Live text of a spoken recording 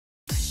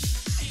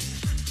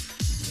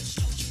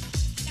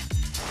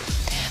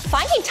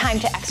Finding time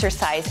to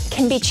exercise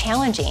can be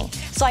challenging,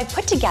 so I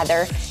put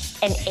together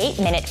an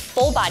 8-minute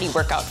full body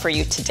workout for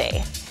you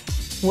today.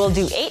 We'll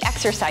do 8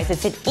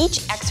 exercises, and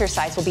each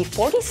exercise will be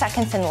 40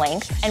 seconds in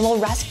length, and we'll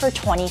rest for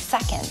 20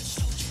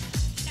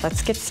 seconds.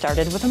 Let's get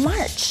started with a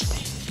march.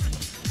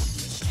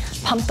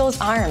 Pump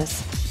those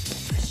arms.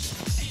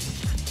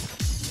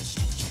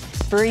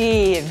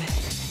 Breathe.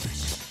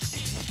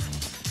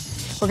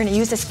 We're gonna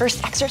use this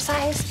first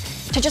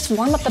exercise to just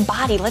warm up the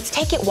body. Let's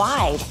take it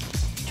wide.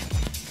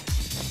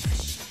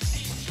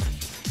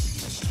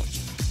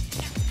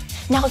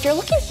 Now, if you're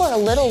looking for a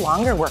little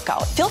longer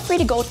workout, feel free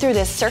to go through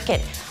this circuit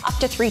up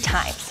to 3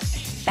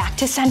 times. Back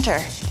to center.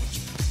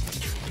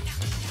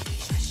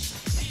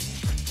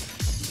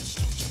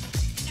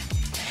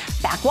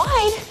 Back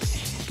wide.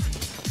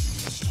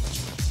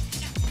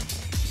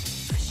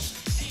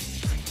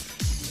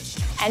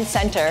 And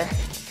center.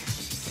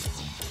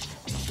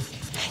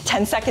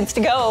 10 seconds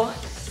to go.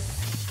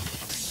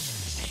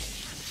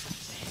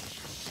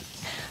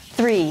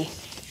 3,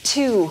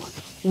 2,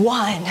 1.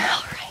 All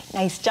right,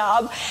 nice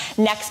job.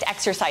 Next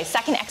exercise.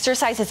 Second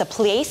exercise is a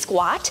plie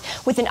squat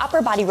with an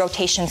upper body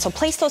rotation. So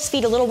place those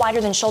feet a little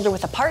wider than shoulder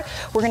width apart.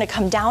 We're gonna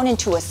come down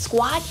into a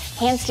squat,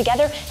 hands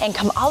together, and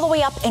come all the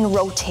way up and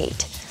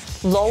rotate.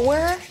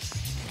 Lower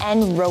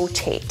and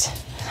rotate.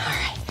 All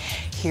right,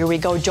 here we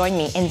go. Join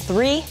me in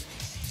 3,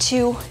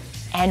 2,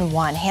 and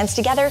 1. Hands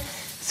together,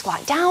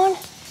 squat down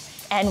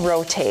and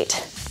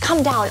rotate.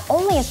 Come down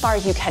only as far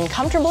as you can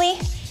comfortably.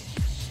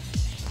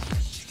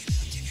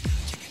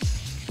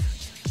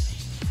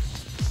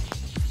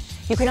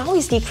 You can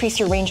always decrease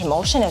your range of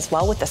motion as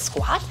well with the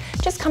squat,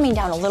 just coming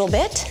down a little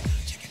bit.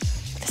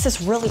 This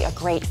is really a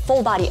great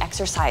full body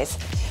exercise.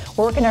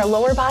 We're working our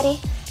lower body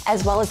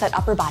as well as that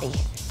upper body.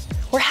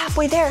 We're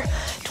halfway there,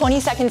 20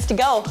 seconds to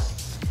go.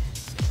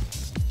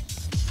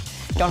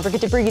 Don't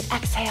forget to breathe,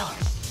 exhale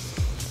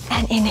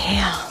and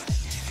inhale.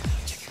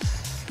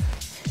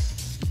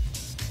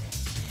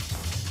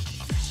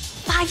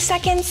 5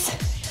 seconds,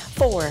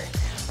 4,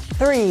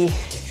 3,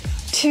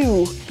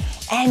 2,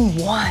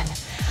 and 1.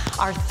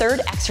 Our third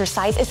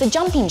exercise is a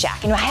jumping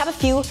jack, and I have a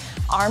few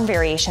arm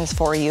variations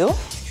for you.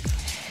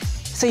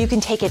 So you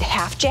can take it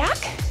half jack,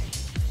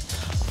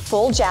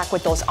 full jack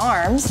with those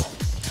arms,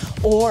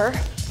 or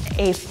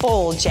a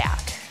full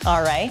jack,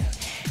 all right?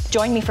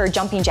 Join me for a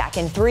jumping jack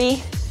in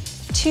 3,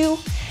 2,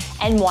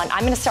 and 1.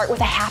 I'm gonna start with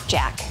a half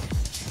jack.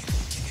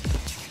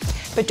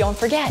 But don't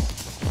forget,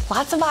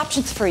 lots of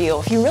options for you.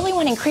 If you really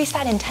wanna increase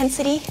that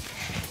intensity,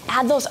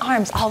 add those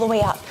arms all the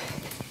way up.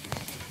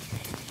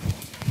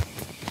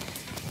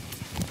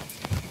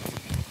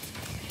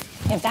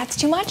 If that's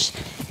too much,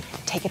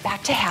 take it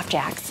back to half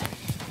jacks.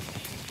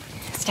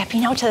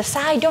 Stepping out to the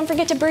side, don't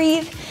forget to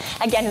breathe.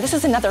 Again, this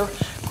is another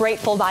great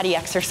full body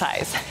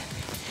exercise.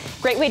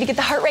 Great way to get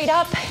the heart rate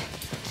up.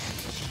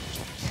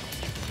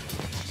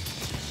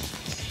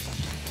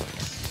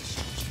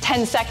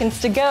 Ten seconds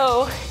to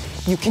go.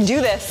 You can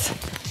do this.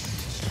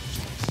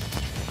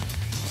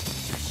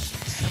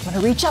 I'm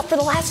gonna reach up for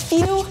the last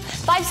few.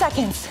 5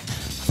 seconds.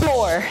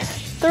 4,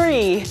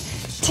 3,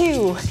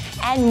 2,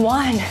 and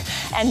 1.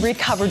 And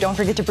recover, don't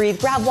forget to breathe.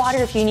 Grab water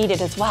if you need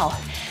it as well.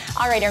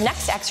 All right, our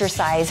next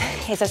exercise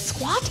is a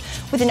squat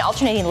with an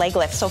alternating leg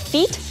lift. So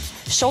feet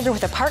shoulder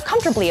width apart,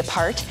 comfortably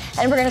apart,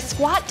 and we're gonna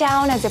squat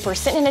down as if we're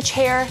sitting in a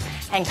chair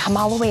and come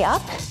all the way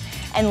up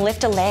and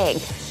lift a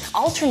leg,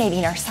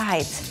 alternating our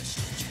sides.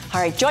 All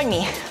right, join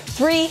me.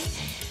 3,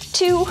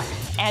 2,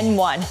 and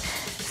 1.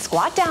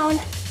 Squat down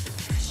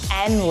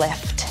and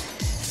lift.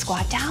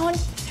 Squat down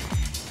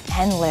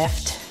and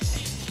lift.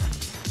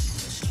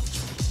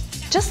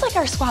 Just like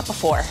our squat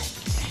before,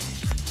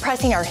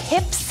 pressing our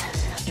hips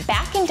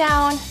back and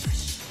down.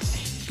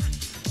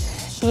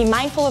 Be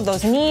mindful of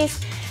those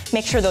knees.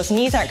 Make sure those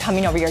knees aren't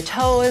coming over your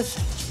toes.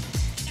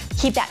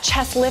 Keep that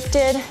chest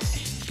lifted.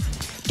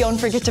 Don't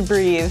forget to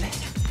breathe.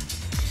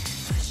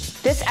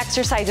 This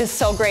exercise is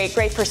so great,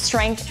 great for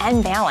strength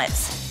and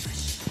balance.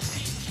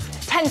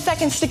 10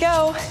 seconds to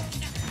go.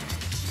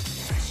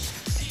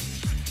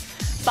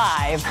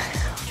 5,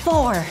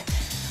 4,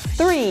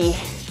 3,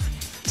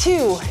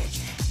 2,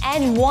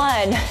 and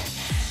 1.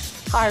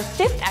 Our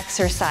fifth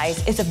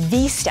exercise is a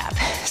V step.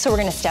 So we're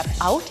gonna step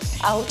out,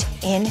 out,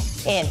 in,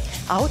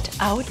 out,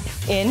 out,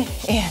 in.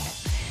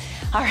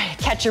 All right,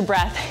 catch your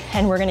breath,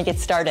 and we're gonna get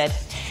started.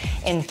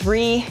 In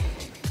 3,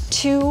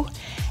 2,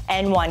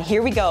 and 1.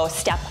 Here we go.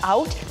 Step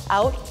out,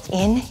 out,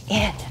 in,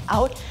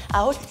 out,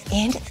 out,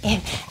 in.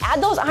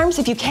 Add those arms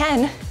if you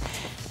can.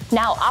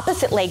 Now,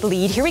 opposite leg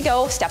lead. Here we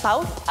go. Step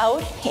out,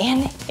 out,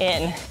 in.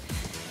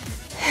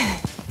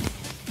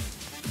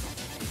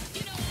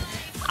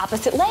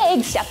 Opposite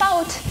leg, step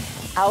out,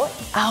 out,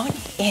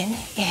 out, in.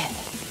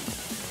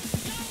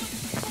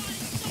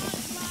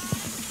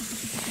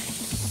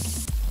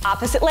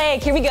 Opposite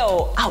leg, here we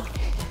go, out.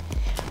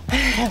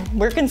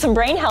 Working some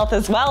brain health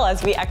as well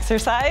as we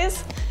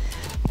exercise.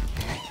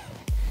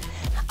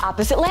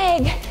 Opposite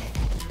leg.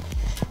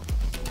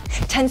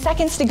 10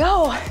 seconds to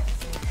go.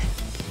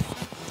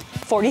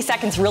 40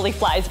 seconds really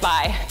flies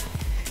by.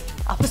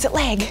 Opposite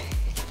leg.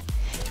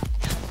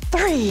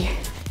 3,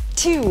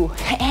 2,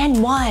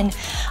 and 1.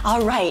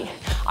 All right,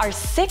 our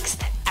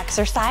sixth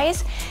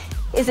exercise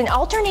is an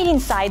alternating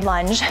side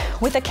lunge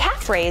with a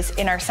calf raise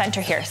in our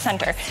center here,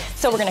 center.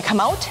 So we're gonna come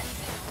out,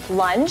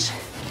 lunge,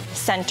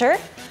 center,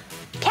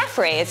 calf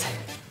raise,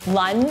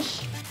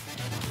 lunge,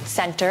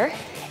 center,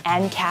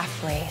 and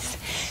calf raise.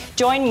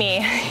 Join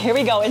me, here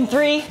we go, in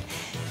 3,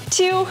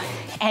 2,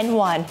 and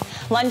 1.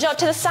 Lunge out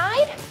to the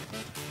side,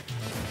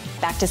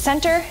 back to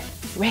center,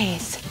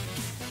 raise,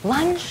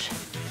 lunge,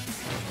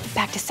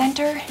 back to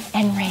center,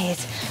 and raise.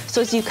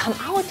 So as you come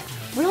out,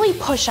 really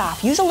push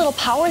off, use a little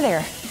power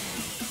there.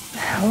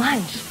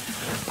 Lunge,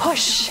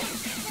 push,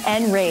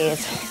 and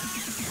raise.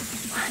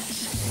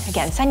 Lunge.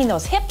 Again, sending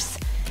those hips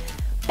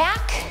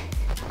back,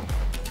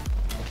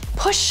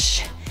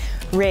 push,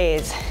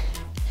 raise.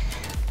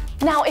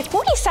 Now, if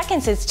 40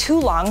 seconds is too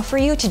long for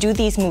you to do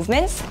these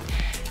movements,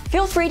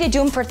 feel free to do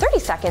them for 30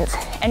 seconds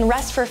and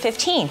rest for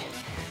 15.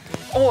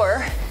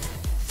 Or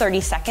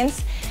 30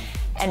 seconds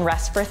and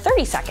rest for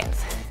 30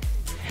 seconds.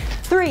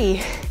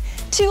 3,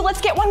 2,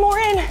 let's get one more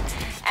in,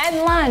 and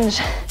lunge.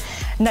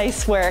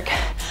 Nice work.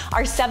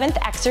 Our seventh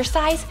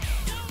exercise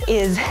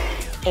is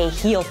a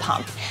heel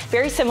pump,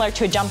 very similar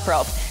to a jump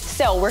rope.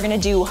 So we're gonna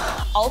do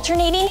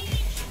alternating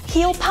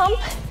heel pump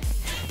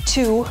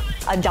to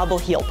a double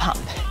heel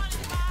pump,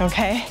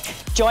 okay?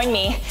 Join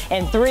me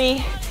in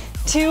 3,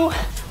 2,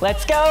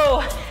 let's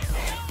go.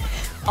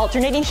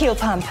 Alternating heel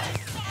pump.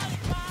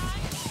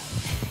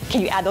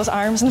 Can you add those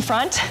arms in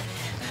front?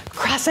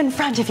 Cross in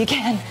front if you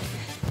can.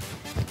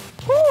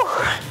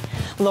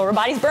 Whew. Lower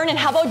body's burning.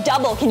 How about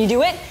double? Can you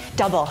do it?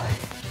 Double.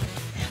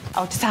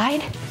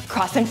 Outside,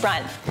 cross in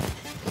front.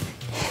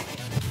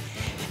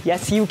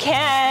 Yes, you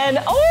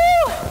can.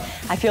 Oh,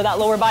 I feel that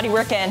lower body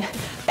working.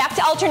 Back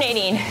to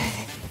alternating.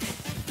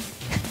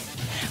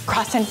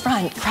 Cross in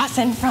front, cross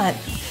in front.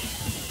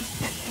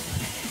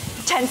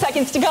 10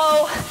 seconds to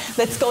go.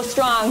 Let's go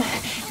strong.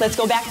 Let's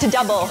go back to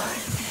double.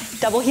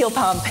 Double heel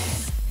pump.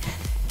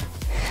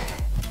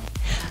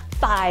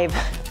 5,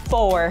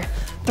 4,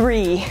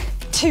 3,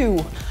 2,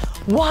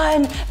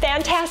 1.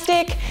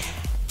 Fantastic.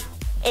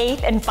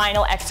 Eighth and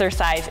final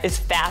exercise is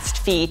fast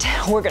feet.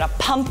 We're gonna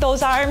pump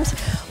those arms,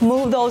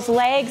 move those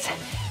legs,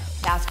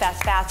 fast,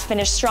 fast, fast,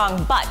 finish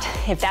strong. But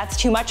if that's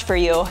too much for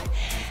you,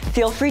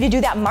 feel free to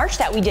do that march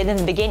that we did in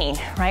the beginning,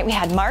 right? We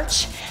had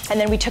march, and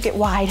then we took it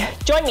wide.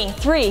 Join me,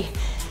 3,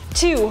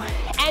 2,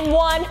 and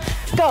 1,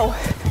 go.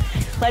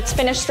 Let's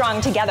finish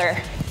strong together.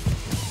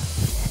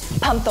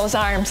 Pump those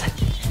arms,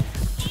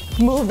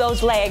 move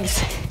those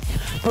legs,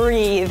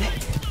 breathe.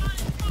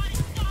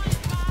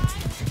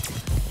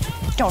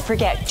 Don't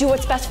forget, do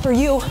what's best for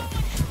you.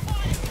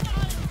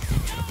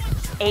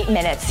 8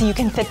 minutes, so you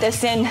can fit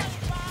this in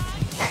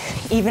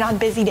even on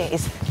busy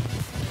days.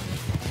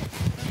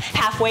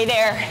 Halfway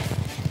there.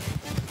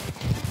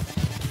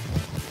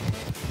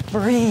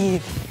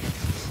 Breathe.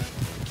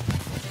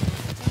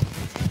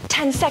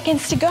 10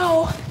 seconds to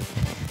go.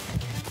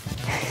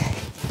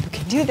 You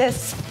can do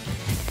this.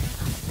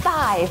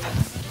 5,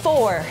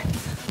 4,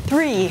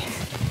 3,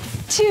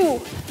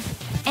 2,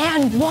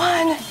 and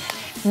 1.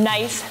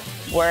 Nice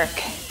work.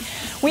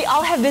 We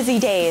all have busy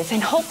days,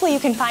 and hopefully you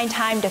can find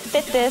time to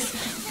fit this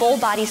full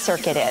body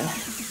circuit in.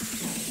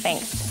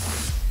 Thanks.